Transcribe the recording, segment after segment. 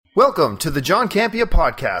Welcome to the John Campea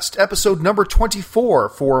Podcast, episode number 24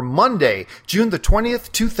 for Monday, June the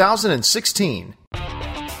 20th, 2016.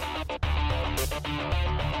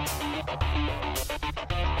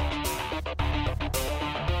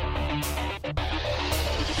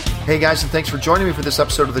 Hey guys, and thanks for joining me for this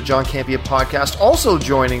episode of the John Campea Podcast. Also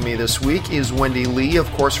joining me this week is Wendy Lee, of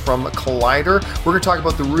course, from Collider. We're going to talk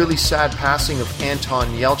about the really sad passing of Anton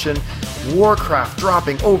Yelchin. Warcraft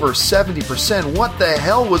dropping over 70%. What the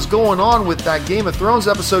hell was going on with that Game of Thrones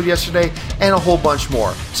episode yesterday? And a whole bunch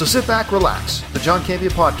more. So sit back, relax. The John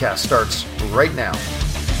Campea Podcast starts right now.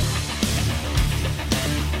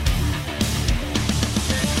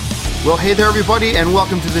 Well, hey there, everybody, and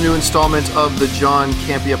welcome to the new installment of the John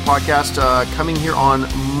Campea Podcast. Coming here on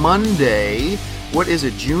Monday. What is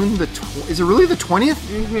it? June the is it really the 20th?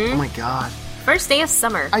 Mm-hmm. Oh my God! First day of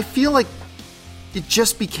summer. I feel like it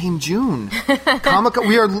just became June. Comic-Con.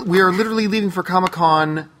 We are literally leaving for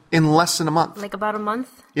Comic-Con in less than a month. Like about a month.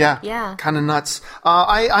 Yeah. Kind of nuts.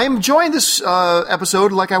 I am enjoying this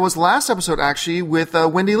episode, like I was last episode, actually, with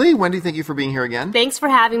Wendy Lee. Wendy, thank you for being here again. Thanks for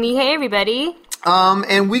having me. Hey, everybody.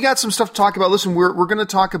 And we got some stuff to talk about. Listen, we're going to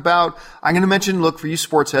talk about, I'm going to mention, look, for you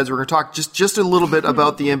sports heads, we're going to talk just a little bit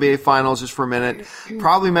about the NBA Finals just for a minute.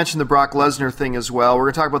 Probably mention the Brock Lesnar thing as well. We're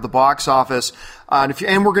going to talk about the box office. And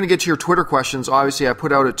we're going to get to your Twitter questions. Obviously, I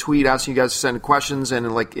put out a tweet asking you guys to send questions, and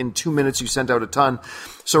in 2 minutes you sent out a ton.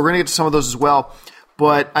 So we're going to get to some of those as well.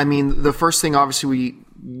 But, I mean, the first thing, obviously,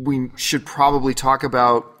 we should probably talk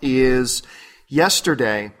about is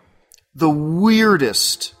yesterday, the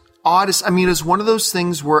weirdest, oddest, it's one of those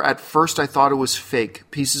things where at first I thought it was fake.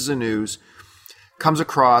 Pieces of news comes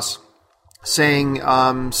across saying,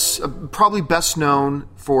 probably best known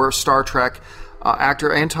for Star Trek,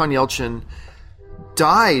 actor Anton Yelchin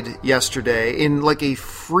died yesterday in a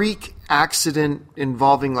freak accident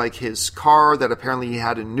involving his car that apparently he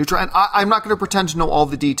had in neutral. And I'm not going to pretend to know all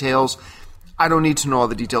the details. I don't need to know all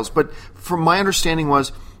the details. But from my understanding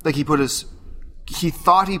was he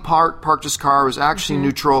thought he parked his car. It was actually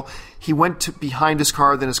neutral. He went behind his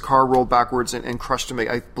car, then his car rolled backwards and crushed him,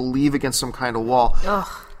 I believe, against some kind of wall. Ugh.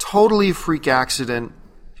 Totally a freak accident.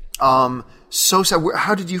 So sad.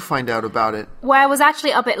 How did you find out about it? Well, I was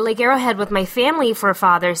actually up at Lake Arrowhead with my family for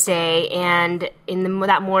Father's Day, and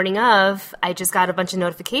that morning of, I just got a bunch of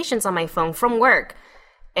notifications on my phone from work.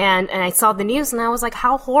 And I saw the news, and I was like,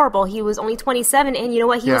 how horrible. He was only 27, and you know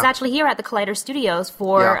what? He was actually here at the Collider Studios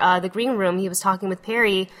for the Green Room. He was talking with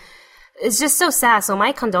Perry. It's just so sad. So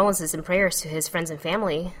my condolences and prayers to his friends and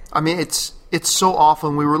family. It's so awful.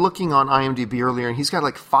 And we were looking on IMDb earlier, and he's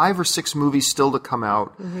got 5 or 6 movies still to come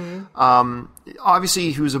out. Mm-hmm.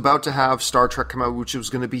 Obviously, he was about to have Star Trek come out, which was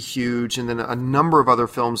going to be huge, and then a number of other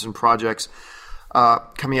films and projects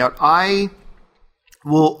coming out. I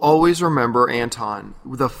will always remember Anton.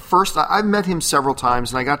 I've met him several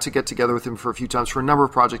times, and I got to get together with him for a few times for a number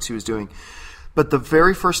of projects he was doing. But the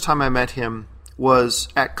very first time I met him was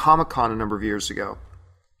at Comic-Con a number of years ago.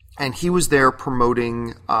 And he was there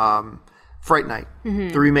promoting Fright Night,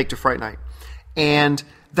 the remake to Fright Night. And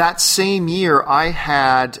that same year, I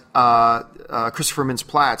had Christopher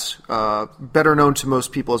Mintz-Plasse, better known to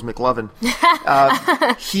most people as McLovin.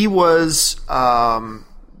 He was...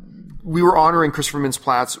 we were honoring Christopher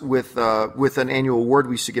Mintz-Plasse with an annual award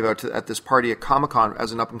we used to give out at this party at Comic-Con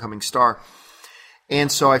as an up-and-coming star.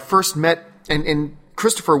 And so I first met... And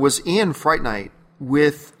Christopher was in Fright Night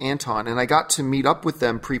with Anton, and I got to meet up with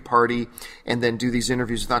them pre-party and then do these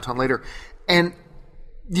interviews with Anton later. And,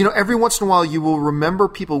 every once in a while you will remember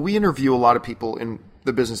people. We interview a lot of people in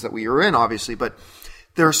the business that we are in, obviously, but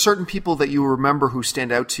there are certain people that you remember who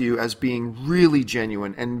stand out to you as being really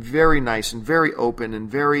genuine and very nice and very open and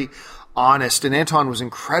very honest. And Anton was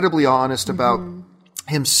incredibly honest about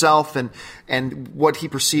himself and what he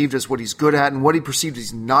perceived as what he's good at and what he perceived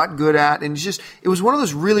he's not good at. And it was one of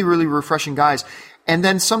those really, really refreshing guys. And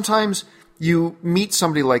then sometimes you meet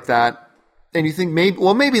somebody like that and you think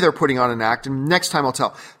maybe they're putting on an act, and next time I'll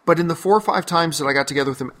tell. But in the 4 or 5 times that I got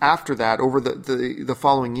together with him after that, over the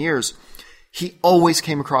following years, he always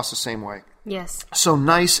came across the same way. Yes. So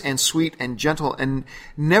nice and sweet and gentle, and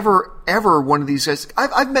never, ever one of these guys.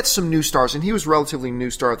 I've met some new stars, and he was relatively new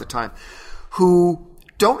star at the time, who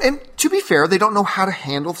don't, and to be fair, they don't know how to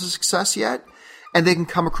handle the success yet, and they can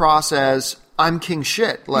come across as, I'm king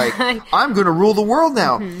shit. I'm going to rule the world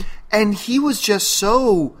now. Mm-hmm. And he was just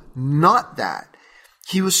so not that.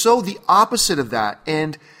 He was so the opposite of that.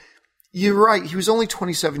 And you're right, he was only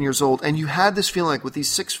 27 years old, and you had this feeling with these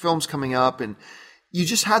 6 films coming up, and you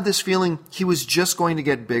just had this feeling he was just going to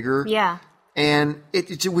get bigger. Yeah. And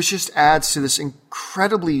it was just adds to this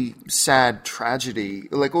incredibly sad tragedy.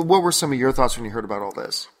 Like, what were some of your thoughts when you heard about all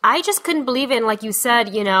this? I just couldn't believe it. And like you said,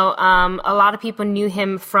 a lot of people knew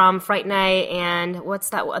him from Fright Night and what's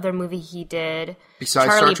that other movie he did?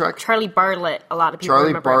 Besides Star Trek? Charlie Bartlett, a lot of people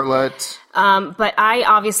remember. Bartlett. But I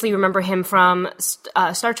obviously remember him from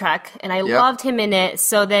Star Trek, and I loved him in it.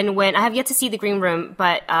 So then when I have yet to see The Green Room,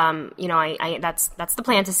 but that's the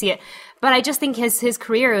plan to see it. But I just think his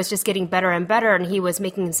career was just getting better and better, and he was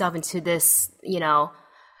making himself into this,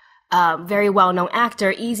 very well-known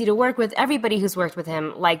actor, easy to work with. Everybody who's worked with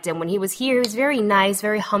him liked him. When he was here, he was very nice,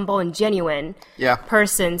 very humble and genuine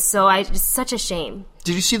person. So it's such a shame.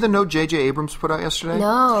 Did you see the note J.J. Abrams put out yesterday?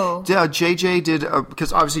 No. Yeah, J.J. did,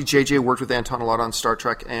 because obviously J.J. worked with Anton a lot on Star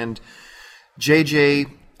Trek, and J.J.,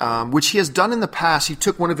 which he has done in the past, he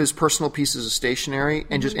took one of his personal pieces of stationery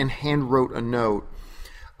and just hand wrote a note,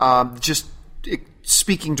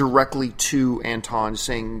 speaking directly to Anton,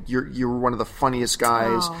 saying, you're one of the funniest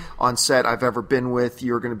guys on set I've ever been with.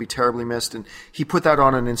 You're going to be terribly missed. And he put that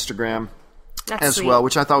on Instagram as sweet. Well,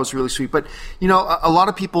 which I thought was really sweet. But, a lot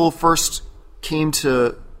of people first came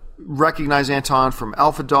to recognize Anton from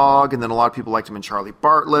Alpha Dog, and then a lot of people liked him in Charlie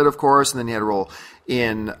Bartlett, of course, and then he had a role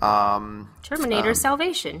in Terminator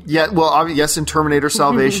Salvation. Yeah, well, yes, in Terminator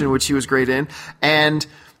Salvation, which he was great in. And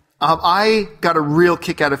I got a real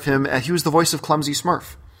kick out of him. He was the voice of Clumsy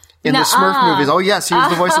Smurf in the Smurf movies. Oh, yes, he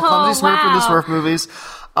was the voice of Clumsy Smurf in the Smurf movies.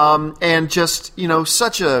 And just,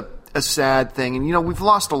 such a sad thing. And, we've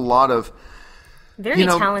lost a lot of very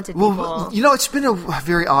talented people. It's been a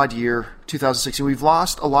very odd year, 2016. We've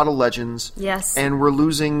lost a lot of legends. Yes. And we're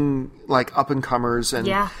losing, up-and-comers.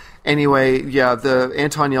 And anyway, the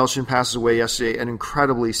Anton Yelchin passes away yesterday, an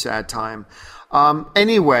incredibly sad time.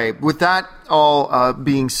 Anyway, with that all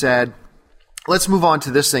being said, let's move on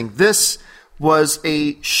to this thing. This was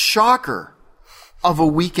a shocker of a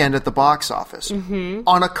weekend at the box office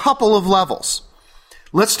on a couple of levels.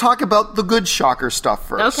 Let's talk about the good shocker stuff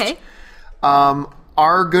first. Okay.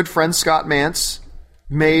 Our good friend Scott Mance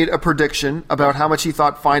made a prediction about how much he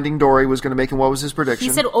thought Finding Dory was going to make, and what was his prediction?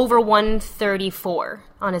 He said over 134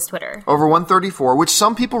 on his Twitter. Over 134, which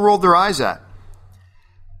some people rolled their eyes at.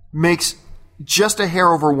 Makes just a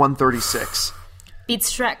hair over 136.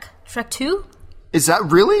 Beats Shrek. Shrek 2? Is that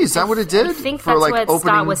really? Is that what it did? I think that's what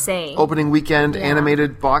Scott was saying. Opening weekend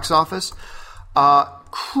animated box office.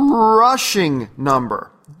 Crushing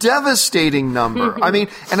number. Devastating number. I mean,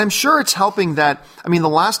 and I'm sure it's helping that, the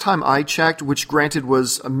last time I checked, which granted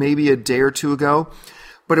was maybe a day or two ago,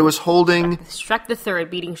 but it was holding... Shrek the Third,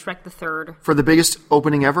 beating Shrek the Third. For the biggest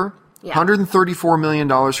opening ever? Yeah. $134 million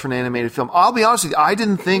for an animated film. I'll be honest with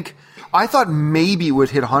you, I thought maybe it would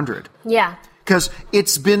hit 100. Yeah. Because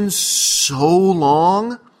it's been so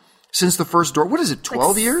long since the first Dory. What is it,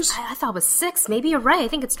 12 years? I thought it was 6. Maybe you're right. I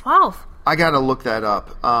think it's 12. I got to look that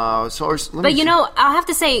up. I'll have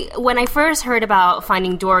to say, when I first heard about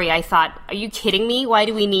Finding Dory, I thought, are you kidding me? Why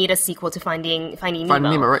do we need a sequel to Finding Nemo? Finding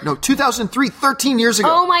Nemo, right? No, 2003, 13 years ago.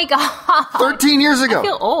 Oh my God. 13 years ago. I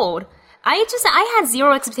feel old. I had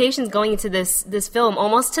zero expectations going into this film,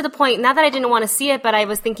 almost to the point, not that I didn't want to see it, but I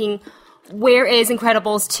was thinking, where is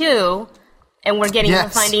Incredibles 2? And we're getting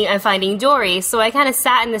Finding Dory. So I kind of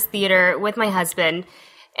sat in this theater with my husband,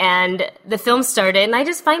 and the film started, and I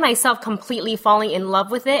just find myself completely falling in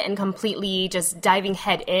love with it and completely just diving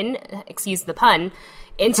head in, excuse the pun,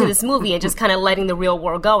 into this movie and just kind of letting the real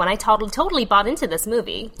world go. And I totally bought into this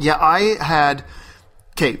movie. Yeah, I had...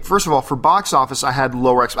 Okay, first of all, for box office, I had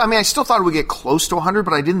lower expectations. I still thought it would get close to 100,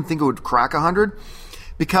 but I didn't think it would crack 100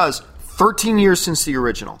 because 13 years since the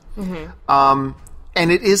original. And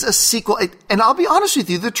it is a sequel. And I'll be honest with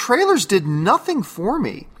you, the trailers did nothing for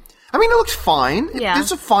me. It looks fine. Yeah.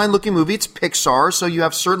 It's a fine-looking movie. It's Pixar, so you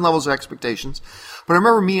have certain levels of expectations. But I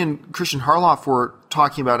remember me and Christian Harloff were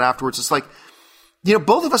talking about afterwards. It's like,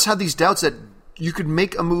 both of us had these doubts that you could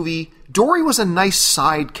make a movie. Dory was a nice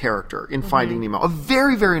side character in Finding Nemo. A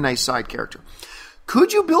very, very nice side character.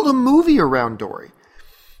 Could you build a movie around Dory?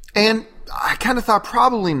 And I kind of thought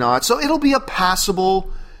probably not. So it'll be a passable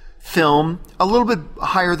film, a little bit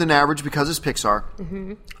higher than average because it's Pixar.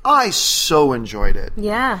 I so enjoyed it.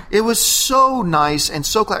 Yeah. It was so nice and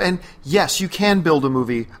so clever. And yes, you can build a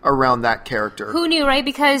movie around that character. Who knew, right?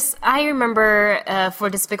 Because I remember for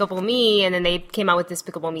Despicable Me, and then they came out with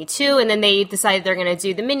Despicable Me 2, and then they decided they're going to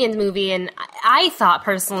do the Minions movie, and I thought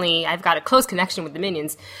personally, I've got a close connection with the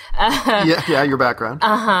Minions. Yeah, your background.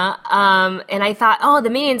 And I thought, the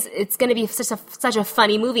Minions, it's going to be such a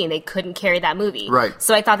funny movie, and they couldn't carry that movie. Right.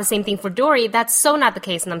 So I thought the same thing for Dory. That's so not the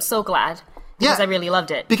case, and I'm so glad. because I really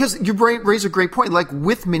loved it. Because you raise a great point. Like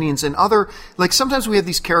with Minions and other, like sometimes we have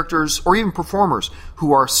these characters or even performers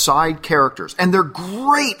who are side characters, and they're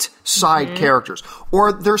great side characters.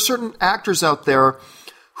 Or there are certain actors out there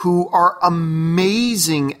who are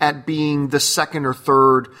amazing at being the second or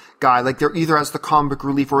third guy. Like they're either as the comic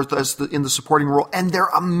relief or in the supporting role, and they're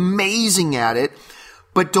amazing at it,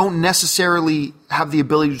 but don't necessarily have the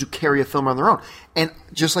ability to carry a film on their own. And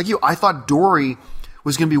just like you, I thought Dory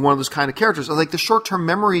was going to be one of those kind of characters. Like the short-term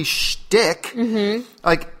memory shtick,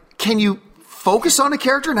 like, can you focus on a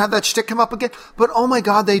character and have that shtick come up again? But oh my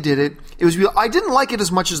God, they did it. It was real. I didn't like it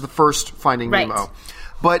as much as the first Finding Nemo.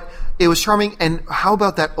 But it was charming. And how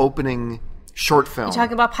about that opening short film? You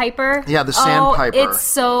talking about Piper? Yeah, the Sandpiper. Oh, it's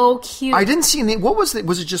so cute. I didn't see any. What was it?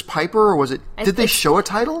 Was it just Piper, or was it? Did they show a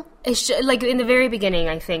title? Like in the very beginning,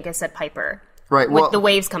 I think it said Piper. Right. With the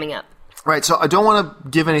waves coming up. Right. So I don't want to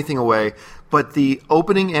give anything away, but the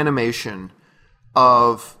opening animation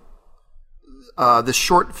of the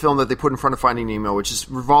short film that they put in front of Finding Nemo, which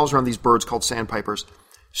revolves around these birds called sandpipers.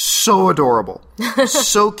 So adorable.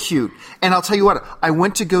 So cute. And I'll tell you what, I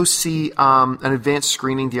went to go see an advanced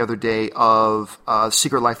screening the other day of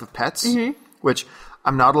Secret Life of Pets, which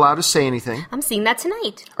I'm not allowed to say anything. I'm seeing that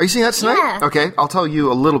tonight. Are you seeing that tonight? Yeah. Okay, I'll tell you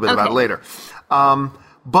a little bit about it later.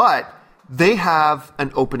 But they have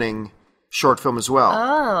an opening short film as well.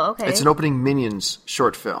 Oh, okay. It's an opening Minions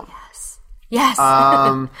short film. Yes.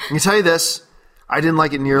 I can tell you this. I didn't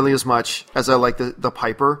like it nearly as much as I like the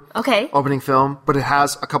Piper opening film, but it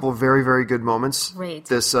has a couple of very, very good moments,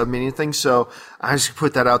 this Minion thing, so I just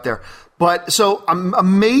put that out there. But, so,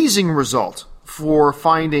 amazing result for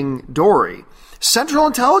Finding Dory. Central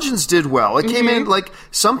Intelligence did well. It came in, like,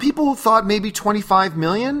 some people thought maybe 25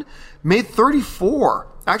 million, made 34.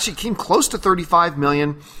 Actually, came close to 35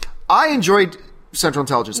 million. I enjoyed Central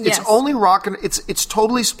Intelligence. Yes. It's only rocking. It's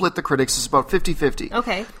totally split the critics. It's about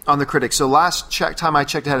 50-50 on the critics. So last time I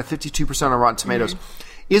checked, it had a 52% on Rotten Tomatoes.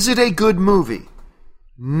 Is it a good movie?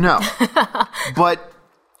 No. But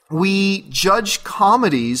we judge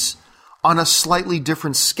comedies on a slightly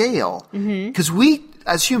different scale. Because we,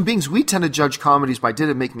 as human beings, we tend to judge comedies by did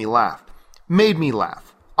it make me laugh? Made me laugh.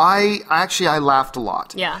 I laughed a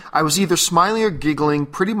lot. Yeah. I was either smiling or giggling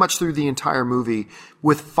pretty much through the entire movie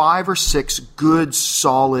with 5 or 6 good,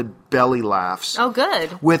 solid belly laughs. Oh,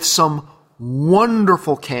 good. With some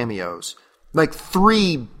wonderful cameos. Like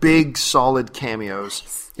 3 big, solid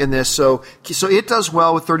cameos in this. So it does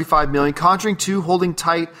well with 35 million. Conjuring 2 holding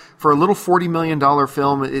tight for a little $40 million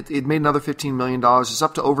film. It made another $15 million. It's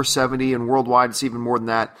up to over 70, and worldwide it's even more than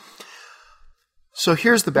that. So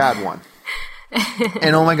here's the bad one.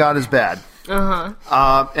 And oh my God, is bad.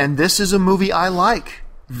 And this is a movie I like.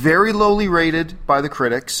 Very lowly rated by the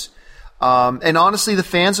critics. And honestly, the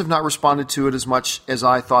fans have not responded to it as much as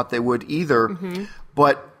I thought they would either.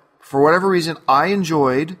 But for whatever reason,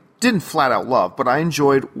 didn't flat out love, but I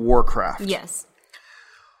enjoyed Warcraft. Yes.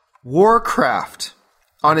 Warcraft,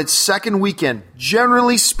 on its second weekend,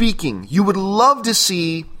 generally speaking, you would love to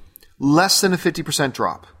see less than a 50%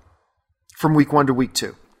 drop from week 1 to week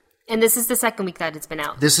 2. And this is the second week that it's been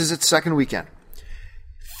out. This is its second weekend.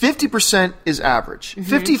 50% is average.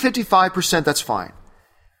 50-55%, that's fine.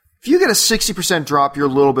 If you get a 60% drop, you're a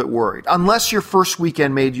little bit worried. Unless your first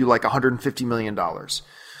weekend made you like $150 million.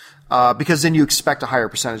 Because then you expect a higher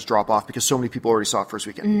percentage drop off because so many people already saw it first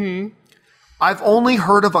weekend. I've only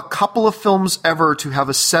heard of a couple of films ever to have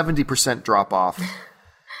a 70% drop off.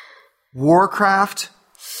 Warcraft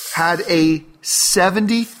had a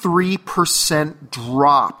 73%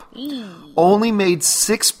 drop. Only made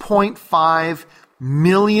 $6.5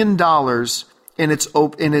 million in its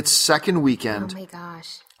second weekend. Oh my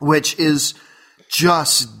gosh. Which is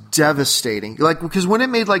just devastating. Like, because when it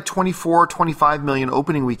made like 24, 25 million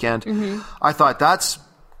opening weekend, I thought that's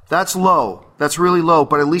low. That's really low,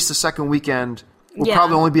 but at least the second weekend will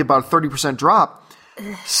probably only be about a 30% drop.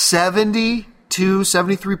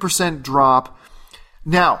 73% drop.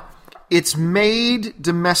 Now, it's made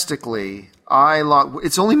domestically.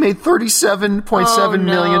 It's only made $37.7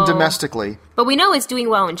 million domestically. But we know it's doing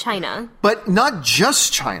well in China. But not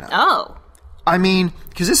just China. Oh. I mean,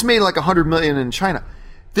 because this made like $100 million in China.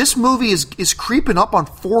 This movie is creeping up on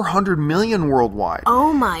 $400 million worldwide.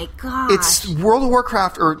 Oh my gosh. It's World of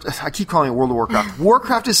Warcraft, or I keep calling it World of Warcraft.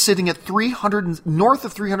 Warcraft is sitting at north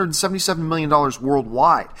of $377 million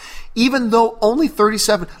worldwide. Even though only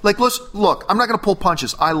 37, look, I'm not going to pull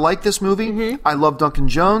punches. I like this movie. I love Duncan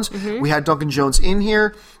Jones. We had Duncan Jones in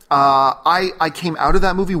here. I came out of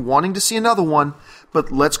that movie wanting to see another one,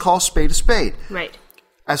 but let's call spade a spade. Right.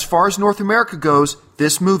 As far as North America goes,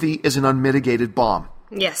 this movie is an unmitigated bomb.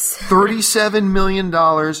 Yes. $37 million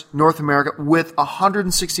North America with a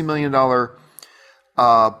 $160 million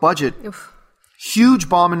budget. Oof. Huge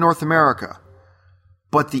bomb in North America.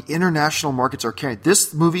 But the international markets are carrying.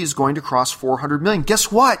 This movie is going to cross $400 million.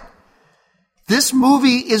 Guess what? This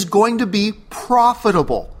movie is going to be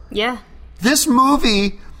profitable. Yeah. This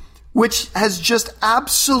movie, which has just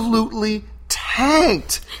absolutely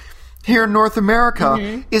tanked here in North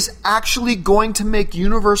America, is actually going to make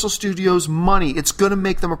Universal Studios money. It's going to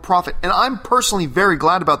make them a profit. And I'm personally very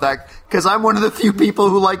glad about that because I'm one of the few people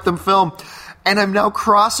who like them film. And I'm now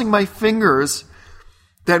crossing my fingers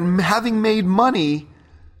that having made money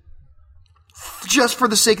just for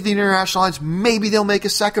the sake of the international audience, maybe they'll make a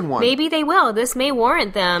second one. Maybe they will. This may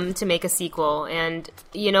warrant them to make a sequel. And,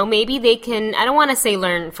 maybe they can, I don't want to say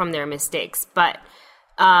learn from their mistakes, but...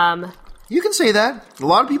 You can say that. A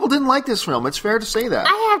lot of people didn't like this film. It's fair to say that.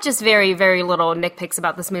 I have just very, very little nitpicks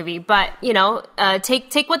about this movie, but,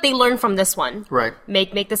 take what they learned from this one. Right.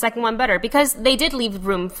 Make the second one better, because they did leave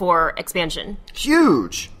room for expansion.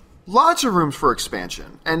 Huge. Lots of rooms for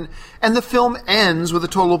expansion. And the film ends with a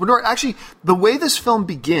total open door. Actually, the way this film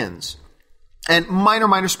begins, and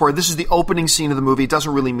minor spoiler, this is the opening scene of the movie. It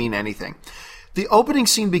doesn't really mean anything. The opening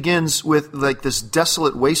scene begins with like this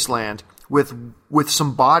desolate wasteland with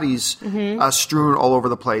some bodies strewn all over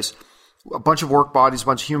the place. A bunch of orc bodies, a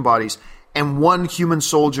bunch of human bodies, and one human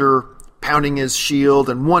soldier pounding his shield,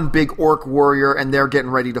 and one big orc warrior, and they're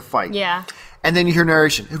getting ready to fight. Yeah. And then you hear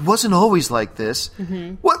narration. It wasn't always like this.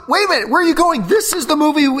 What? Wait a minute. Where are you going? This is the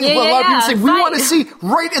movie a lot of people say we want to see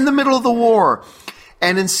right in the middle of the war.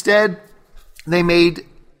 And instead, they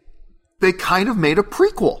kind of made a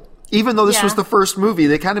prequel. Even though this was the first movie,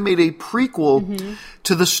 they kind of made a prequel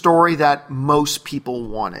to the story that most people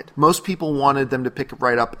wanted. Most people wanted them to pick it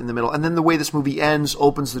right up in the middle. And then the way this movie ends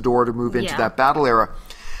opens the door to move into that battle era.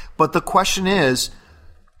 But the question is,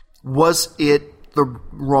 was it the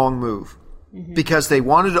wrong move? Because they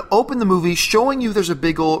wanted to open the movie showing you there's a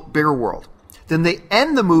bigger world. Then they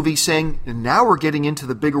end the movie saying, and now we're getting into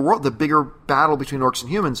the bigger world, the bigger battle between orcs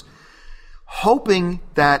and humans, hoping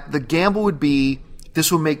that the gamble would be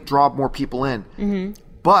this would draw more people in.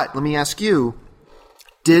 But let me ask you,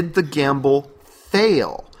 did the gamble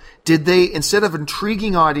fail? Did they, instead of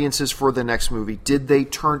intriguing audiences for the next movie, do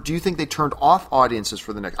you think they turned off audiences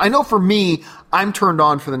for the next? I know for me, I'm turned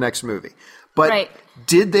on for the next movie. But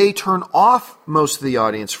did they turn off most of the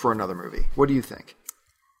audience for another movie? What do you think?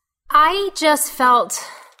 I just felt...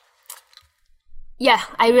 Yeah,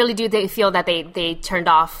 I really do feel that they turned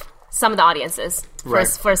off some of the audiences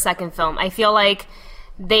for a second film. I feel like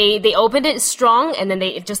they opened it strong, and then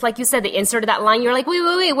they, just like you said, they inserted that line. You're like,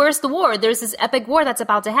 wait, where's the war? There's this epic war that's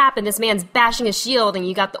about to happen. This man's bashing his shield, and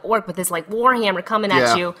you got the orc with this like warhammer coming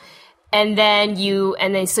at you. And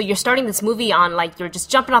then so you're starting this movie on, like, you're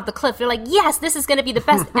just jumping off the cliff. You're like, yes, this is going to be the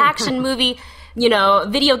best action movie,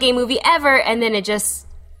 video game movie ever. And then it just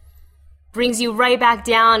brings you right back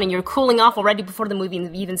down, and you're cooling off already before the movie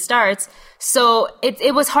even starts. So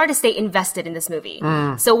it was hard to stay invested in this movie.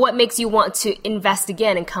 So what makes you want to invest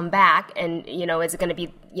again and come back? And, is it going to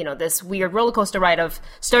be, this weird roller coaster ride of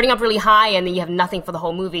starting up really high, and then you have nothing for the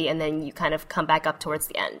whole movie, and then you kind of come back up towards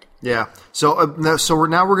the end. Yeah. So we're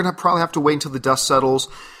going to probably have to wait until the dust settles.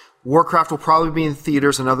 Warcraft will probably be in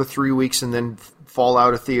theaters another 3 weeks and then fall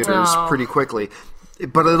out of theaters pretty quickly.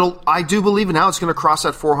 But I do believe now it's going to cross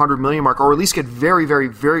that 400 million mark, or at least get very, very,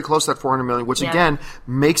 very close to that 400 million, which again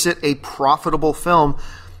makes it a profitable film.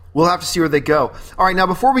 We'll have to see where they go. All right, now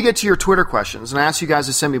before we get to your Twitter questions, and I asked you guys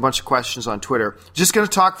to send me a bunch of questions on Twitter, just going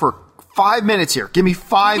to talk for 5 minutes here. Give me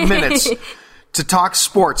 5 minutes to talk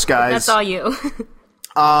sports, guys. That's all you.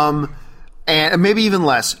 And maybe even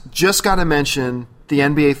less. Just got to mention the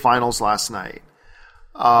NBA Finals last night.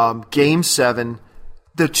 Game 7.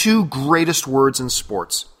 The two greatest words in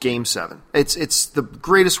sports, Game 7. It's the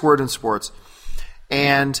greatest word in sports.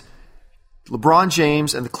 And LeBron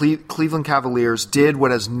James and the Cleveland Cavaliers did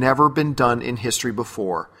what has never been done in history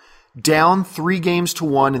before. Down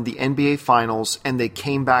 3-1 in the NBA Finals, and they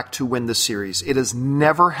came back to win the series. It has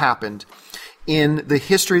never happened in the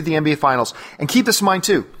history of the NBA Finals. And keep this in mind,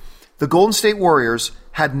 too. The Golden State Warriors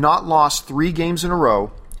had not lost 3 games in a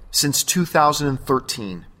row since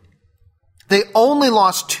 2013. They only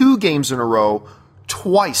lost 2 games in a row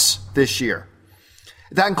twice this year.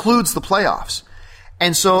 That includes the playoffs.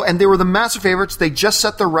 And they were the massive favorites. They just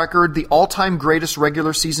set the record. The all-time greatest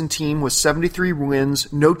regular season team was 73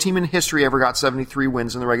 wins. No team in history ever got 73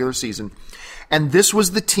 wins in the regular season. And this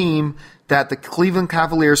was the team that the Cleveland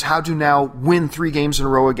Cavaliers had to now win 3 games in a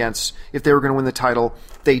row against if they were going to win the title.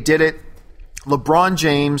 They did it. LeBron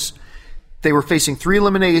James, they were facing 3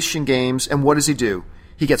 elimination games, and what does he do?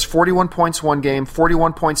 He gets 41 points one game,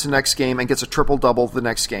 41 points the next game, and gets a triple-double the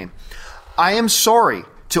next game. I am sorry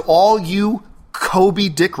to all you Kobe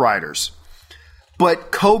dick riders,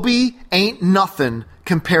 but Kobe ain't nothing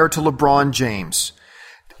compared to LeBron James.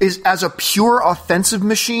 As a pure offensive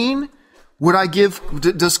machine,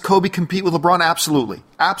 does Kobe compete with LeBron? Absolutely.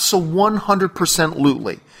 Absolutely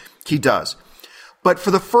 100% he does. But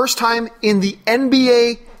for the first time in the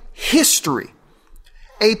NBA history,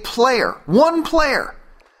 one player,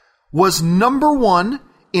 was number one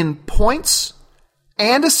in points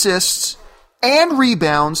and assists and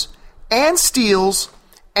rebounds and steals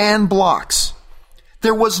and blocks.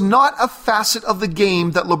 There was not a facet of the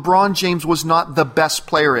game that LeBron James was not the best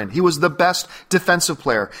player in. He was the best defensive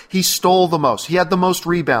player. He stole the most. He had the most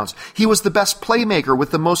rebounds. He was the best playmaker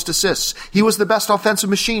with the most assists. He was the best offensive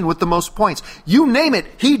machine with the most points. You name it,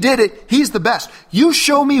 he did it. He's the best. You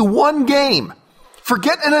show me one game.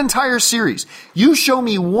 Forget an entire series. You show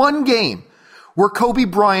me one game where Kobe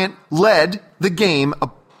Bryant led the game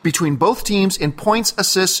between both teams in points,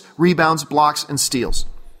 assists, rebounds, blocks, and steals.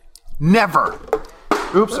 Never.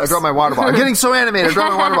 Oops, I dropped my water bottle. I'm getting so animated, I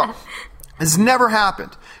dropped my water bottle. It's never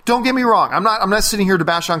happened. Don't get me wrong. I'm not sitting here to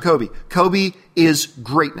bash on Kobe. Kobe is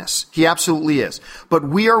greatness. He absolutely is. But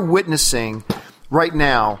we are witnessing right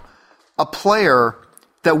now a player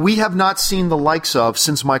that we have not seen the likes of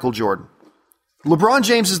since Michael Jordan. LeBron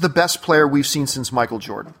James is the best player we've seen since Michael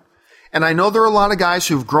Jordan. And I know there are a lot of guys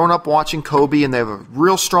who've grown up watching Kobe and they have a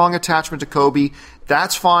real strong attachment to Kobe.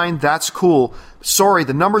 That's fine. That's cool. Sorry,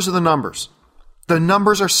 the numbers are the numbers. The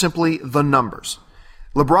numbers are simply the numbers.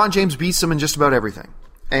 LeBron James beats him in just about everything.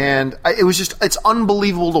 And it's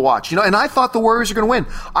unbelievable to watch. And I thought the Warriors are going to win.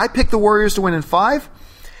 I picked the Warriors to win in 5,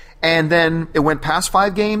 and then it went past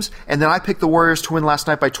 5 games, and then I picked the Warriors to win last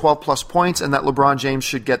night by 12 plus points, and that LeBron James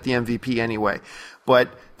should get the MVP anyway. But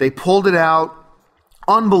they pulled it out.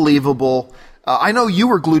 Unbelievable. I know you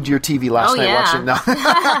were glued to your TV last night watching. No.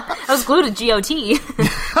 I was glued to GOT.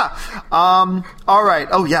 All right.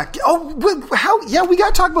 Oh, yeah. We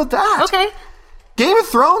got to talk about that. Okay. Game of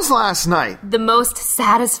Thrones last night. The most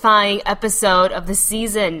satisfying episode of the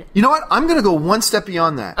season. You know what? I'm going to go one step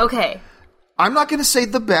beyond that. Okay. I'm not going to say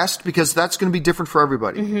the best because that's going to be different for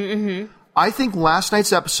everybody. I think last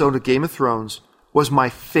night's episode of Game of Thrones was my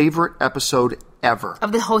favorite episode ever.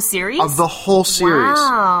 Of the whole series? Of the whole series.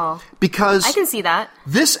 Wow. Because I can see that.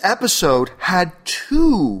 This episode had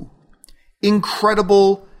 2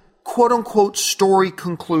 incredible, quote-unquote, story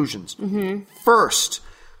conclusions. First,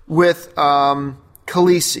 with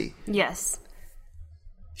Khaleesi. Yes.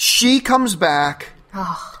 She comes back.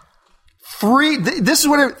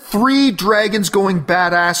 3 dragons going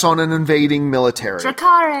badass on an invading military.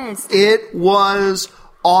 Dracarys. It was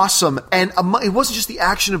awesome. And it wasn't just the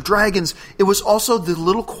action of dragons. It was also the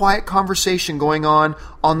little quiet conversation going on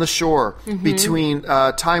the shore between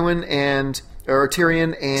Tyrion and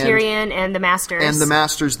the Masters. And the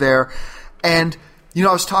Masters there. And,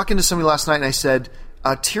 I was talking to somebody last night and I said,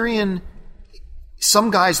 Tyrion,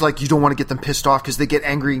 some guys, you don't want to get them pissed off because they get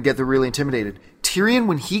angry and they're really intimidated. Tyrion,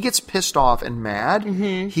 when he gets pissed off and mad,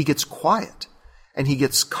 he gets quiet and he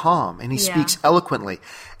gets calm and he speaks eloquently.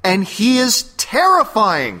 And he is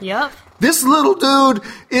terrifying. Yep. This little dude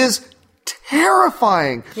is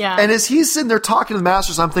terrifying. Yeah. And as he's sitting there talking to the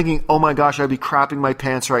Masters, I'm thinking, oh my gosh, I'd be crapping my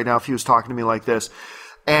pants right now if he was talking to me like this.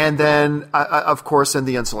 And then, of course, then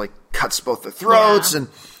the Unsel cuts both the throats and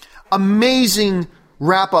amazing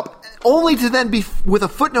wrap up. Only to then be with a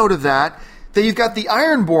footnote of that you've got the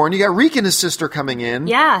Ironborn, you got Reek and his sister coming in.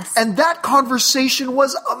 Yes. And that conversation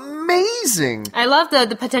was amazing. I love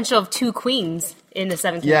the potential of 2 queens in the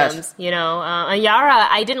Seven Kingdoms. Yes. Yara,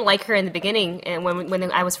 I didn't like her in the beginning and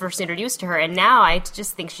when I was first introduced to her, and now I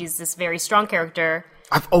just think she's this very strong character.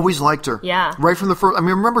 I've always liked her. Yeah. Right from the first.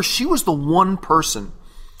 Remember, she was the one person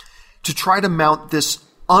to try to mount this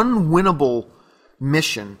unwinnable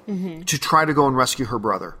mission to try to go and rescue her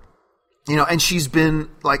brother. And she's been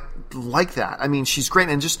like that. She's great.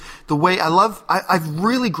 And just the way I've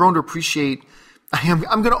really grown to appreciate, I'm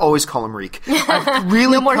going to always call him Reek. I've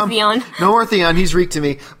really No more Theon. No more Theon. He's Reek to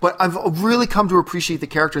me. But I've really come to appreciate the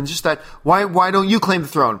character and just that, why don't you claim the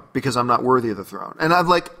throne? Because I'm not worthy of the throne. And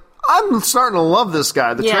I'm starting to love this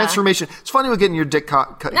guy. The transformation. It's funny what getting your dick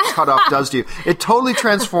cut off does to you. It totally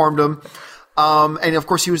transformed him. And of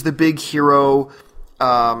course he was the big hero,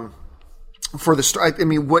 for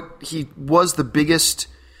the what he was the biggest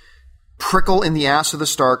prickle in the ass of the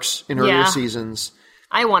Starks in earlier seasons.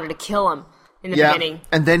 I wanted to kill him in the beginning.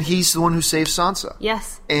 And then he's the one who saves Sansa.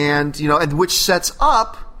 Yes. And, and which sets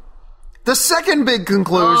up the second big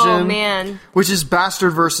conclusion. Oh, man. Which is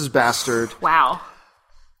bastard versus bastard. Wow.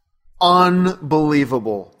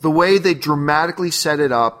 unbelievable. The way they dramatically set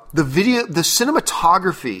it up, the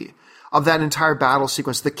cinematography of that entire battle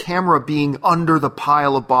sequence, the camera being under the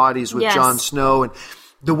pile of bodies with Jon Snow, and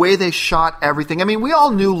the way they shot everything. I mean, we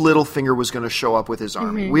all knew Littlefinger was going to show up with his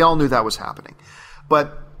army. We all knew that was happening.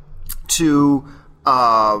 But to,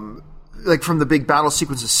 like from the big battle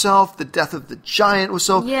sequence itself, the death of the giant was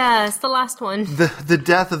so... Yes, the last one. The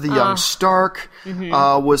death of the young Stark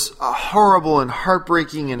was horrible and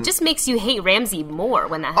heartbreaking. And it just makes you hate Ramsay more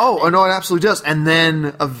when that happens. happens. Oh, no, it absolutely does. And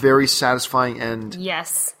then a very satisfying end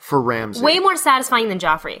for Ramsay. Way more satisfying than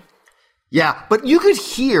Joffrey. Yeah, but you could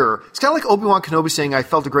hear, it's kind of like Obi-Wan Kenobi saying, I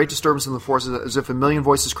felt a great disturbance in the Force as if a million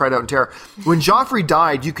voices cried out in terror. When Joffrey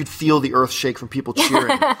died, you could feel the earth shake from people cheering.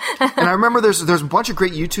 And I remember there's a bunch of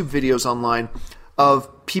great YouTube videos online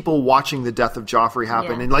of people watching the death of Joffrey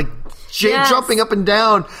happen and like jumping up and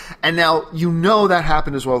down. And now you know that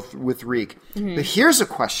happened as well with Reek. But here's a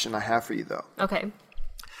question I have for you, though. Okay.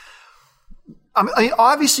 I mean,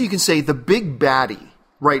 obviously you can say the big baddie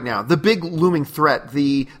right now, the big looming threat,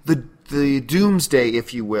 the doomsday,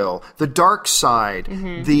 if you will, the dark side,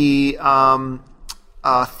 the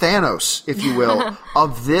Thanos, if you will,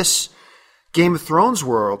 of this Game of Thrones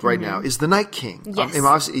world right now is the Night King.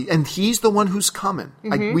 Yes. And he's the one who's coming.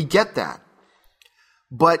 We get that.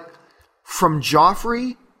 But from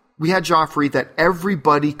Joffrey, we had Joffrey that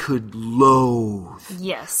everybody could loathe.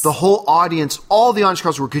 Yes. The whole audience, all the audience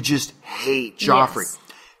crowds could just hate Joffrey. Yes.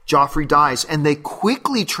 Joffrey dies, and they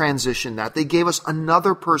quickly transitioned that. They gave us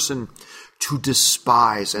another person to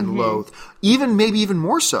despise and loathe, maybe even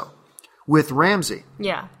more so with Ramsay.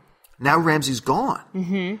 Yeah. Now Ramsay's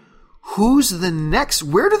gone. Who's the next?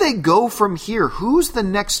 Where do they go from here? Who's the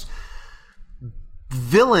next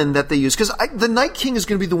villain that they use? Because the Night King is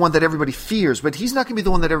going to be the one that everybody fears, but he's not going to be the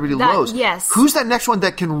one that everybody loathes. Yes. Who's that next one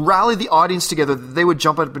that can rally the audience together that they would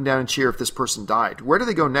jump up and down and cheer if this person died? Where do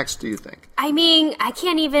they go next, do you think? I mean, I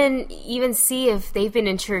can't even see if they've been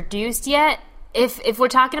introduced yet. If we're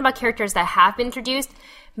talking about characters that have been introduced,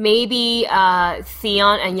 maybe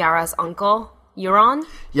Theon and Yara's uncle, Euron.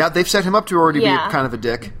 Yeah, they've set him up to already be kind of a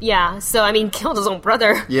dick. Yeah, so, I mean, killed his own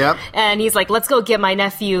brother. Yep. And he's like, let's go get my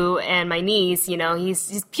nephew and my niece, you know.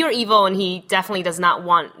 He's pure evil, and he definitely does not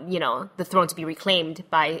want, you know, the throne to be reclaimed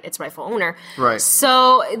by its rightful owner. Right.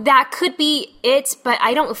 So that could be it, but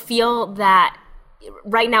I don't feel that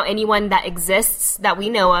right now anyone that exists that we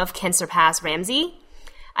know of can surpass Ramsay.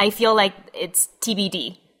 I feel like it's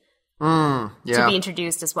TBD to be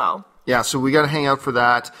introduced as well. Yeah, so we got to hang out for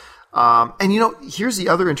that. And, you know, here's the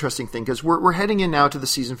other interesting thing, because we're heading in now to the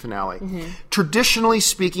season finale. Traditionally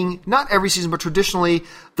speaking, not every season, but traditionally,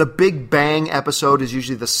 the Big Bang episode is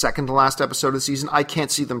usually the second to last episode of the season. I can't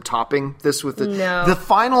see them topping this with the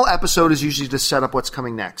final episode is usually to set up what's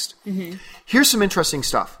coming next. Here's some interesting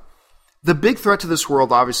stuff. The big threat to this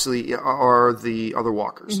world, obviously, are the other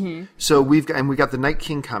walkers. So we got the Night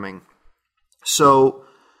King coming. So,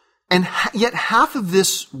 and yet half of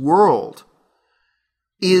this world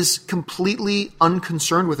is completely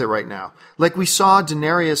unconcerned with it right now. Like we saw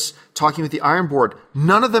Daenerys talking with the Iron Board.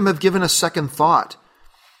 None of them have given a second thought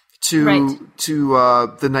to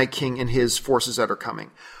the Night King and his forces that are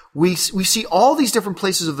coming. We see all these different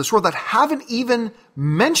places of this world that haven't even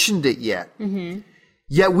mentioned it yet.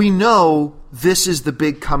 Yet we know this is the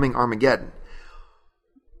big coming Armageddon.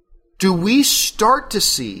 Do we start to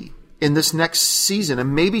see in this next season,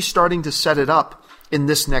 and maybe starting to set it up in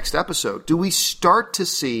this next episode, do we start to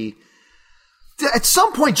see, at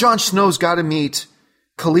some point Jon Snow's got to meet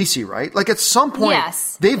Khaleesi, right? Like at some point,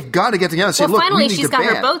 they've got to get together and say, look, finally we need she's to got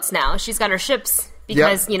band. her boats now. She's got her ships.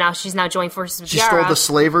 Because, you know, she's now joined forces with Yara. She stole the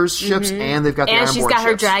slavers' ships, and they've got the Ironborn ships. And she's got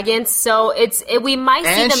her dragons, so we might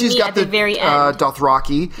see them meet at the very end. And she's got the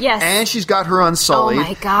Dothraki. Yes. And she's got her Unsullied. Oh,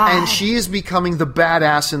 my God. And she is becoming the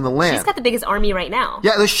badass in the land. She's got the biggest army right now.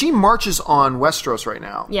 Yeah, she marches on Westeros right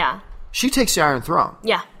now. Yeah. She takes the Iron Throne.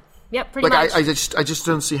 Yeah. Yep, pretty much. I just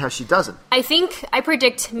don't see how she doesn't. I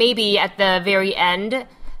predict maybe at the very end,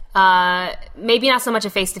 maybe not so much a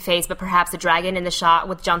face-to-face, but perhaps a dragon in the shot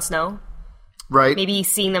with Jon Snow. Right. Maybe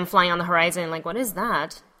seeing them flying on the horizon, like, what is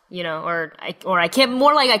that? You know, or I can't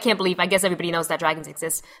believe, I guess everybody knows that dragons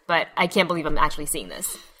exist, but I can't believe I'm actually seeing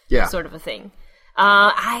this. Yeah. Sort of a thing.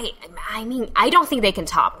 I mean, I don't think they can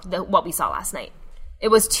top what we saw last night. It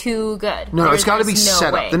was too good. No, it's got to be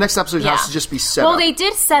set up. The next episode has to just be set up. Well, they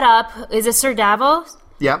did set up, is it Ser Davos?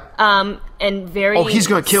 Yep. And very he's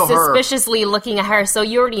going to kill her. Suspiciously looking at her, so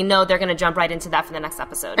you already know they're going to jump right into that for the next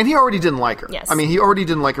episode. And he already didn't like her. Yes. I mean, he already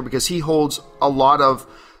didn't like her because he holds a lot of,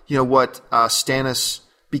 you know, what Stannis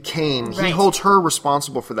became. Right. He holds her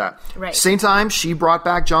responsible for that. Right. Same time, she brought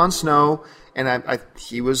back Jon Snow And I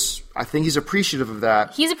think he's appreciative of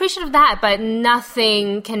that. He's appreciative of that, but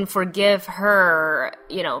nothing can forgive her,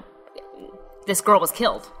 this girl was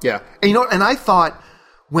killed. Yeah. And I thought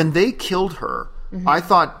when they killed her, I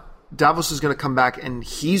thought Davos is going to come back and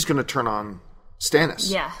he's going to turn on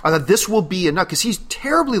Stannis. Yeah. I thought this will be enough, because he's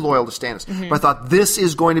terribly loyal to Stannis. But I thought this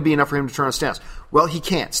is going to be enough for him to turn on Stannis. Well, he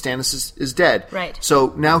can't. Stannis is dead. Right.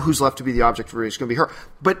 So now who's left to be the object for it? It's going to be her.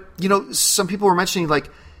 But, some people were mentioning,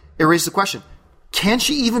 it raised the question, can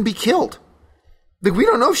she even be killed? We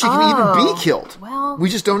don't know if she can even be killed. Well, we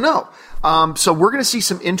just don't know. So we're going to see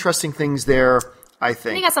some interesting things there, I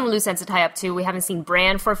think. We got some loose ends to tie up, too. We haven't seen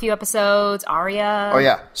Bran for a few episodes, Arya. Oh,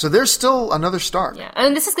 yeah. So there's still another Stark. Yeah.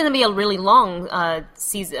 And this is going to be a really long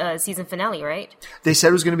season finale, right? They said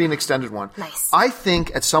it was going to be an extended one. Nice. I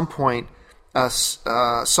think at some point,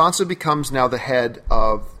 Sansa becomes now the head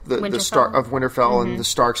of the Winterfell and the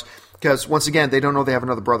Starks, because once again, they don't know they have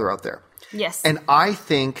another brother out there. Yes. And I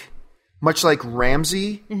think, much like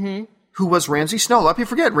Ramsay, who was Ramsay Snow, a lot of people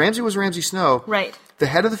forget, Ramsay was Ramsay Snow. Right. The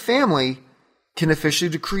head of the family can officially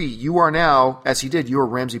decree, you are now, as he did, you are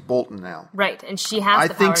Ramsay Bolton now. Right, and she has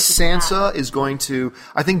the power to do think Sansa is going to,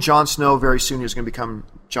 I think Jon Snow very soon is going to become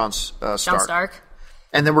Jon Stark. Jon Stark.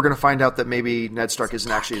 And then we're going to find out that maybe Ned Stark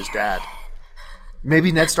isn't actually his dad.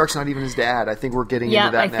 Maybe Ned Stark's not even his dad. I think we're getting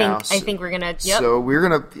into that now. I think we're going to, So we're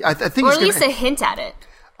going to, I think or at least a hint at it.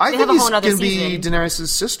 I think he's going to be Daenerys'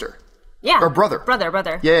 sister. Yeah. Or brother.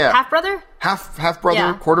 Brother. Yeah. Half brother? Half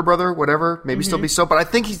brother, quarter brother, whatever. Maybe still be so. But I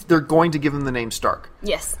think they're going to give him the name Stark.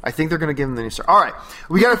 Yes. I think they're going to give him the name Stark. All right.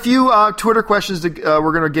 We got a few Twitter questions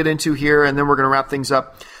we're going to get into here, and then we're going to wrap things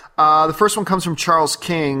up. The first one comes from Charles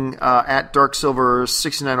King at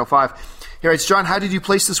DarkSilver6905. He writes, John, how did you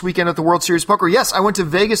place this weekend at the World Series of Poker? Yes, I went to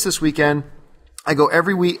Vegas this weekend. I go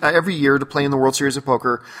every year to play in the World Series of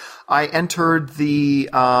Poker. I entered the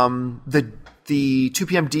 2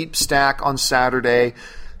 p.m. deep stack on Saturday,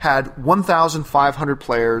 had 1,500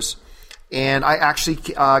 players, and I actually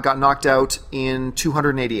got knocked out in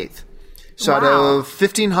 288th. So out of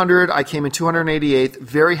 1,500, I came in 288th.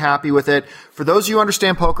 Very happy with it. For those of you who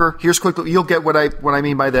understand poker, here's quickly, you'll get what I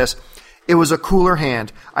mean by this. It was a cooler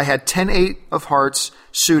hand. I had 10-8 of hearts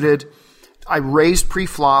suited. I raised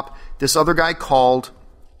pre-flop. This other guy called.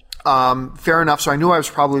 Fair enough, so I knew I was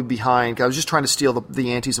probably behind. I was just trying to steal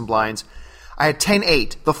the antes and blinds. I had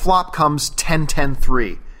 10-8. The flop comes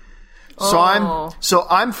 10-10-3. So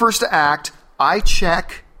I'm first to act. I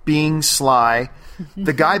check, being sly.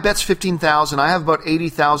 The guy bets 15,000. I have about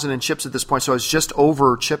 80,000 in chips at this point, so I was just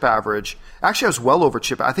over chip average. Actually, I was well over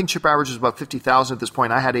chip. I think chip average is about 50,000 at this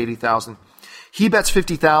point. I had 80,000. He bets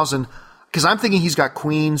 50,000 because I'm thinking he's got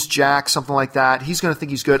queens, jacks, something like that. He's going to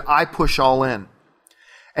think he's good. I push all in.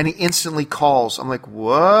 And he instantly calls. I'm like,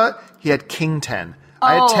 what? He had king 10.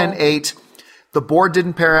 I had 10-8. The board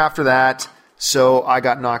didn't pair after that, so I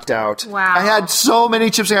got knocked out. Wow. I had so many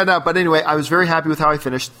chips I got out. But anyway, I was very happy with how I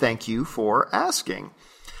finished. Thank you for asking.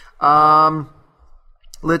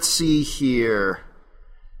 Let's see here.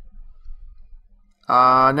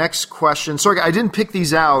 Next question. Sorry, I didn't pick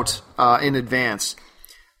these out in advance.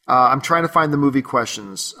 I'm trying to find the movie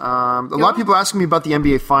questions. A lot of people asking me about the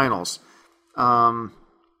NBA Finals.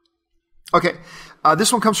 Okay.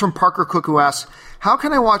 This one comes from Parker Cook, who asks, how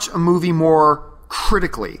can I watch a movie more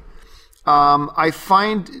critically? I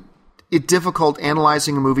find it difficult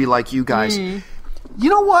analyzing a movie like you guys. You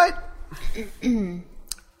know what?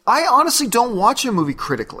 I honestly don't watch a movie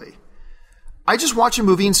critically. I just watch a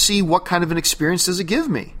movie and see what kind of an experience does it give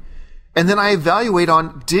me. And then I evaluate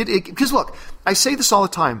on, because look, I say this all the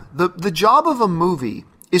time. The job of a movie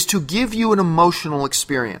is to give you an emotional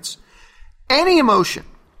experience. Any emotion,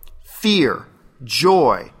 fear,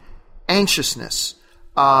 joy, anxiousness,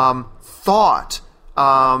 thought,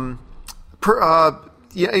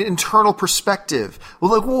 internal perspective,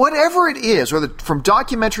 whatever it is, whether from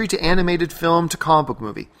documentary to animated film to comic book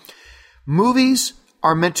movie, movies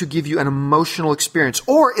are meant to give you an emotional experience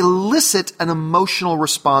or elicit an emotional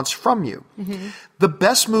response from you. Mm-hmm. The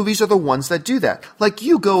best movies are the ones that do that. Like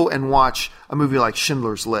you go and watch a movie like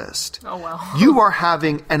Schindler's List. Oh, well. You are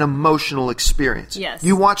having an emotional experience. Yes.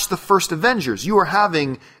 You watch the first Avengers. You are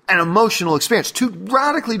having an emotional experience. Two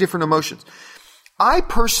radically different emotions. I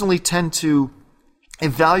personally tend to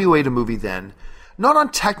evaluate a movie then, not on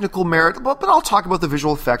technical merit, but I'll talk about the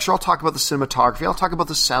visual effects, or I'll talk about the cinematography, I'll talk about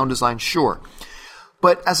the sound design, sure.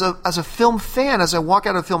 But as a film fan, as I walk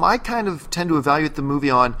out of film, I kind of tend to evaluate the movie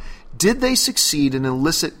on, did they succeed in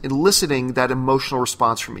eliciting that emotional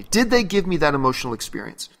response from me? Did they give me that emotional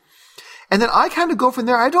experience? And then I kind of go from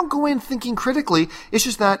there. I don't go in thinking critically. It's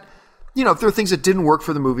just that, if there are things that didn't work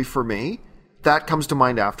for the movie for me, that comes to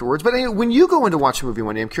mind afterwards. But anyway, when you go in to watch a movie,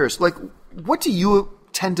 Wendy, I'm curious, like, what do you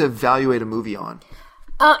tend to evaluate a movie on?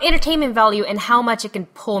 Entertainment value and how much it can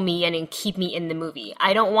pull me in and keep me in the movie.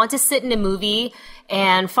 I don't want to sit in a movie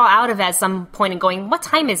and fall out of it at some point and going, what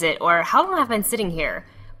time is it? Or how long have I been sitting here?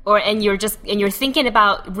 And you're thinking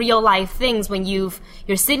about real life things when you're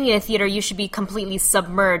sitting in a theater. You should be completely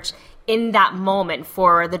submerged in that moment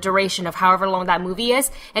for the duration of however long that movie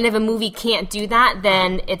is. And if a movie can't do that,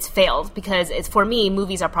 then it's failed, because for me,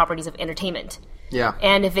 movies are properties of entertainment. Yeah.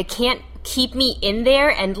 And if it can't keep me in there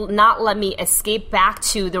and not let me escape back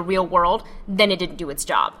to the real world, then it didn't do its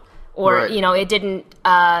job. Or, right. It didn't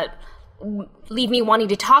leave me wanting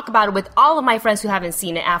to talk about it with all of my friends who haven't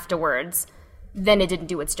seen it afterwards. Then it didn't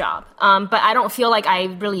do its job. But I don't feel like I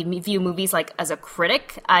really view movies like as a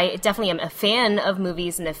critic. I definitely am a fan of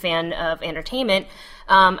movies and a fan of entertainment.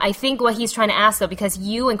 I think what he's trying to ask, though, because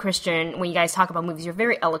you and Christian, when you guys talk about movies, you're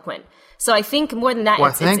very eloquent. So I think more than that,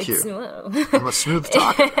 thank you. I'm a smooth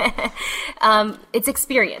talker. It's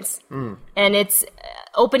experience, and it's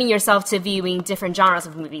opening yourself to viewing different genres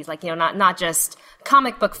of movies, like not just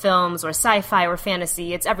comic book films or sci-fi or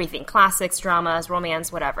fantasy. It's everything: classics, dramas,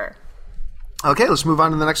 romance, whatever. Okay, let's move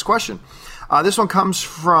on to the next question. This one comes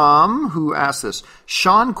from, who asked this?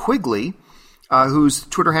 Sean Quigley, whose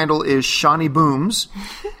Twitter handle is Shawnee Booms.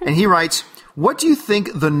 And he writes, what do you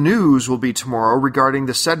think the news will be tomorrow regarding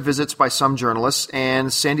the set visits by some journalists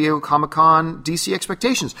and San Diego Comic-Con DC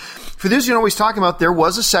expectations? For this, he's talking about there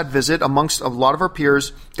was a set visit amongst a lot of our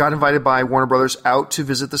peers, got invited by Warner Brothers out to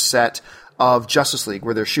visit the set of Justice League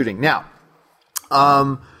where they're shooting. Now,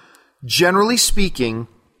 generally speaking,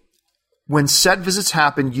 when set visits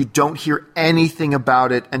happen, you don't hear anything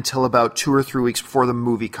about it until about 2 or 3 weeks before the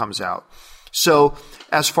movie comes out. So,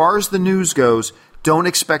 as far as the news goes, don't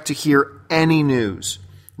expect to hear any news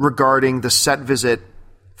regarding the set visit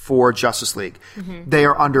for Justice League. Mm-hmm. They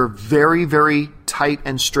are under very, very tight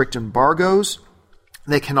and strict embargoes.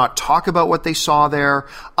 They cannot talk about what they saw there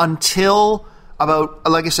until about,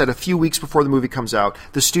 like I said, a few weeks before the movie comes out.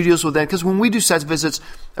 The studios will then, because when we do set visits,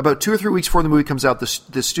 about 2 or 3 weeks before the movie comes out,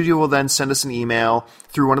 the studio will then send us an email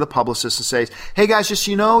through one of the publicists and say, hey guys, just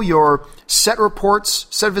so you know, your set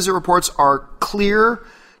visit reports are clear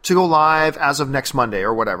to go live as of next Monday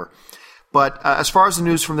or whatever. But as far as the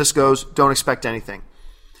news from this goes, don't expect anything.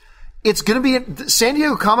 It's going to be, San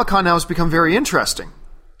Diego Comic-Con now has become very interesting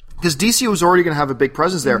because DC was already going to have a big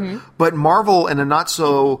presence there, but Marvel, in a not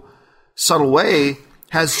so subtle way,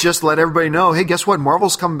 has just let everybody know, hey, guess what?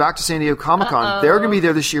 Marvel's coming back to San Diego Comic-Con. Uh-oh. They're going to be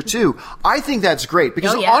there this year, too. I think that's great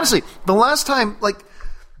because, honestly, the last time,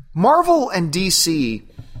 Marvel and DC,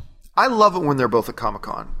 I love it when they're both at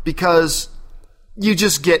Comic-Con because you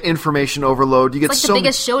just get information overload. You get the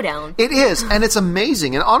biggest showdown. It is, and it's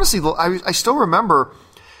amazing. And honestly, I still remember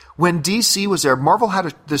when DC was there, Marvel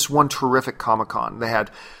had this one terrific Comic-Con. They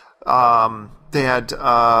had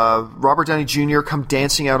Robert Downey Jr. come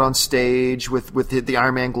dancing out on stage with the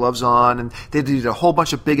Iron Man gloves on, and they did a whole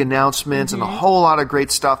bunch of big announcements and a whole lot of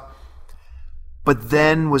great stuff. But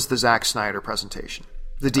then was the Zack Snyder presentation,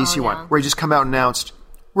 the DC one, where he just come out and announced,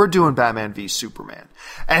 we're doing Batman v Superman.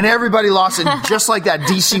 And everybody lost it just like that.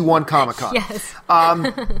 DC won Comic-Con. Yes.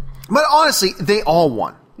 But honestly, they all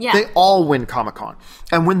won. Yeah. They all win Comic-Con.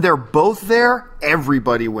 And when they're both there,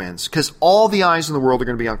 everybody wins. Because all the eyes in the world are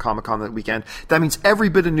going to be on Comic-Con that weekend. That means every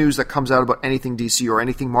bit of news that comes out about anything DC or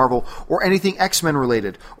anything Marvel or anything X-Men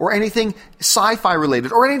related or anything sci-fi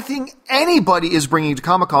related or anything anybody is bringing to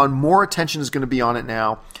Comic-Con, more attention is going to be on it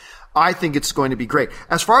now. I think it's going to be great.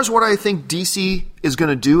 As far as what I think DC is going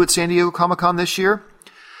to do at San Diego Comic-Con this year,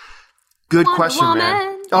 good question, man.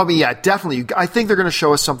 Oh, but yeah, definitely. I think they're going to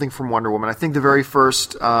show us something from Wonder Woman. I think the very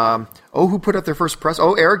first, who put out their first press?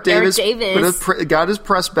 Oh, Eric Davis. Got his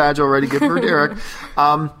press badge already. Good for Eric.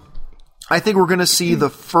 I think we're going to see the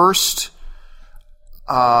first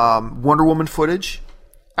Wonder Woman footage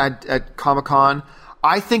at Comic-Con.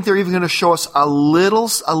 I think they're even going to show us a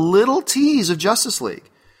little tease of Justice League.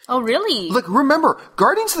 Oh, really? Look, remember,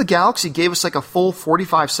 Guardians of the Galaxy gave us a full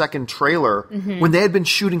 45-second trailer when they had been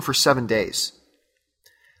shooting for 7 days.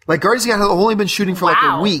 Guardians of the Galaxy had only been shooting for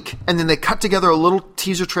a week, and then they cut together a little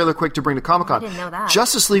teaser trailer quick to bring to Comic-Con. I didn't know that.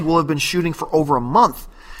 Justice League will have been shooting for over a month.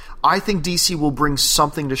 I think DC will bring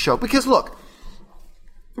something to show. Because, look,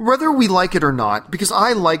 whether we like it or not, because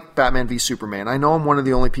I like Batman v Superman. I know I'm one of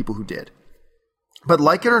the only people who did. But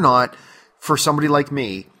like it or not, for somebody like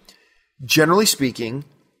me, generally speaking,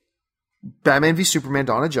 Batman v Superman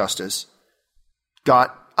Dawn of Justice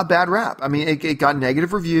got a bad rap. I mean, it got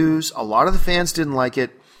negative reviews. A lot of the fans didn't like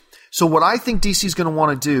it. So what I think DC is going to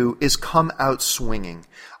want to do is come out swinging.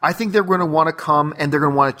 I think they're going to want to come and they're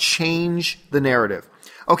going to want to change the narrative.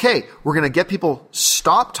 Okay, we're going to get people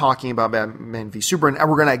stop talking about Batman v Superman, and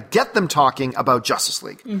we're going to get them talking about Justice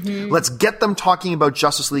League. Mm-hmm. Let's get them talking about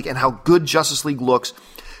Justice League and how good Justice League looks.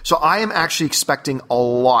 So I am actually expecting a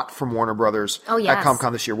lot from Warner Brothers at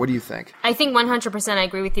Comic-Con this year. What do you think? I think 100% I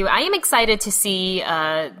agree with you. I am excited to see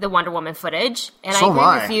the Wonder Woman footage. And I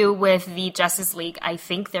agree with you with the Justice League. I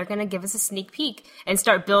think they're going to give us a sneak peek and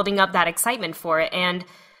start building up that excitement for it. And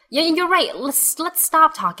yeah, you're right. Let's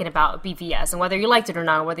stop talking about BVS and whether you liked it or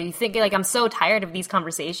not, whether you think, like, I'm so tired of these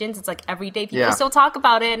conversations. It's like every day people still talk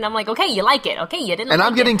about it, and I'm like, okay, you like it. Okay, you didn't like it. And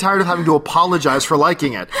I'm getting tired of having to apologize for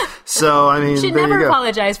liking it. So, I mean, you should never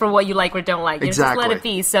apologize for what you like or don't like. Exactly. Just let it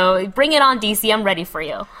be. So bring it on, DC. I'm ready for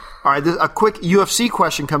you. All right, a quick UFC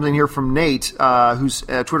question comes in here from Nate, whose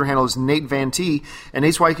Twitter handle is Nate Van T. And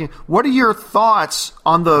Nate's wife, what are your thoughts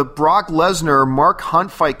on the Brock Lesnar-Mark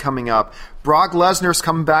Hunt fight coming up? Brock Lesnar's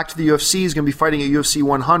coming back to the UFC. He's going to be fighting at UFC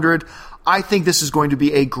 100. I think this is going to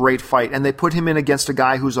be a great fight. And they put him in against a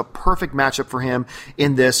guy who's a perfect matchup for him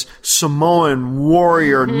in this Samoan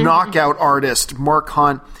warrior knockout artist, Mark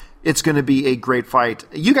Hunt. It's going to be a great fight.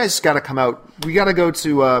 You guys got to come out. We got to go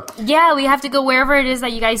to... Yeah, we have to go wherever it is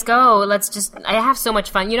that you guys go. I have so much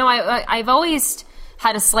fun. You know, I've always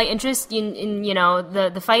had a slight interest in you know,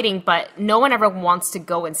 the fighting, but no one ever wants to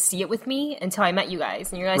go and see it with me until I met you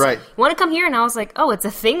guys. And you guys, you want to come here? And I was like, oh, it's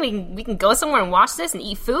a thing? We can go somewhere and watch this and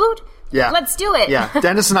eat food? Yeah. Let's do it. Yeah,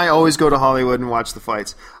 Dennis and I always go to Hollywood and watch the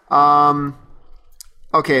fights.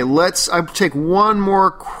 Okay, I'll take one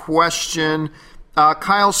more question.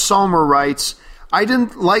 Kyle Sommer writes, I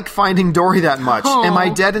didn't like Finding Dory that much. Oh. Am I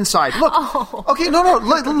dead inside? Look, okay, no.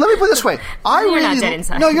 Let me put it this way. You're not dead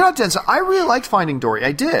inside. No, you're not dead inside. I really liked Finding Dory.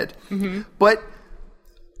 I did. Mm-hmm. But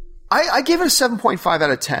I gave it a 7.5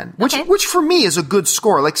 out of 10, which for me is a good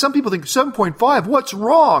score. Like, some people think 7.5, what's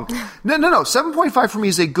wrong? No. 7.5 for me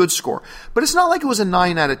is a good score. But it's not like it was a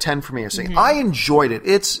 9 out of 10 for me. I enjoyed it.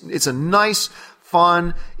 It's a nice,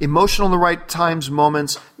 fun, emotional in the right times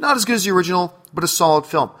moments. Not as good as the original, but a solid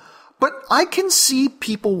film. But I can see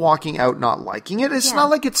people walking out not liking it. It's not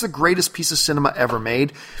like it's the greatest piece of cinema ever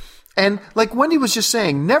made. And like Wendy was just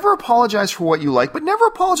saying, never apologize for what you like, but never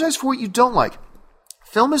apologize for what you don't like.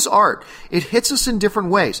 Film is art. It hits us in different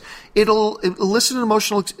ways. It'll elicit an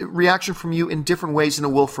emotional reaction from you in different ways than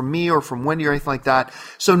it will from me or from Wendy or anything like that.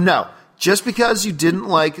 So no, just because you didn't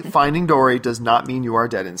like Finding Dory does not mean you are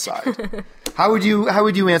dead inside. How would you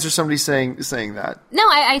answer somebody saying that? No,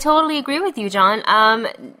 I totally agree with you, John.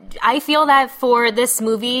 I feel that for this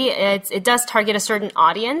movie, it does target a certain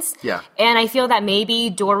audience. Yeah. And I feel that maybe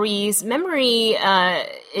Dory's memory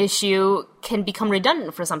issue can become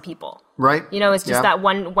redundant for some people. Right. You know, it's just that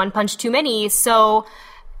one punch too many. So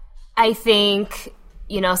I think,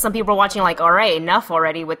 you know, some people are watching like, all right, enough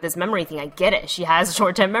already with this memory thing. I get it. She has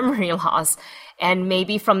short-term memory loss. And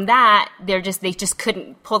maybe from that, they just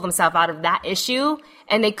couldn't pull themselves out of that issue,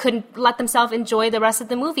 and they couldn't let themselves enjoy the rest of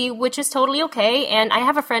the movie, which is totally okay. And I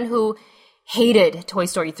have a friend who hated Toy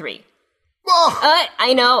Story 3. Oh,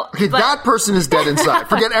 I know. Okay, that person is dead inside.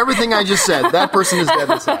 Forget everything I just said. That person is dead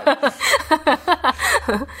inside.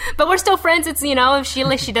 But we're still friends. It's, you know, if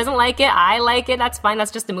she doesn't like it, I like it. That's fine. That's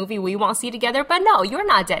just the movie we won't see together. But no, you're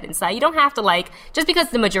not dead inside. You don't have to like, just because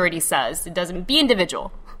the majority says. It doesn't, be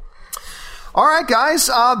individual. All right, guys,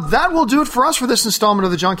 that will do it for us for this installment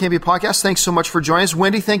of the John Campea Podcast. Thanks so much for joining us.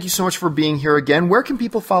 Wendy, thank you so much for being here again. Where can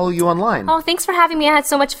people follow you online? Oh, thanks for having me. I had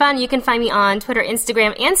so much fun. You can find me on Twitter,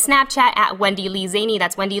 Instagram, and Snapchat at Wendy Lee Zaney.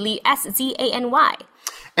 That's Wendy Lee, SZANY.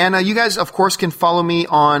 And you guys, of course, can follow me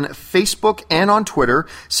on Facebook and on Twitter,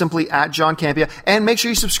 simply at John Campea. And make sure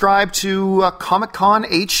you subscribe to Comic-Con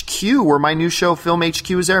HQ, where my new show, Film HQ,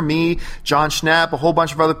 is there. Me, John Schnapp, a whole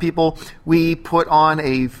bunch of other people. We put on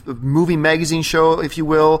a movie magazine show, if you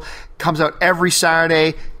will. Comes out every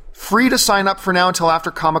Saturday. Free to sign up for now until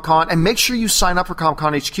after Comic-Con. And make sure you sign up for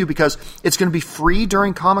Comic-Con HQ, because it's going to be free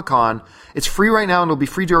during Comic-Con. It's free right now, and it'll be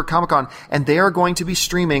free during Comic-Con. And they are going to be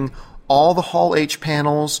streaming all the Hall H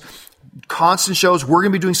panels, constant shows. We're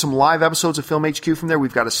going to be doing some live episodes of Film HQ from there.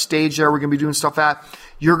 We've got a stage there we're going to be doing stuff at.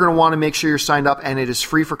 You're going to want to make sure you're signed up, and it is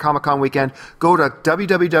free for Comic-Con weekend. Go to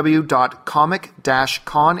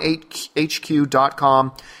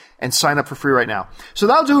www.comic-conhq.com and sign up for free right now. So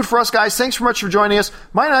that'll do it for us, guys. Thanks so much for joining us.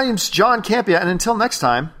 My name's John Campea, and until next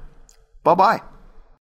time, bye-bye.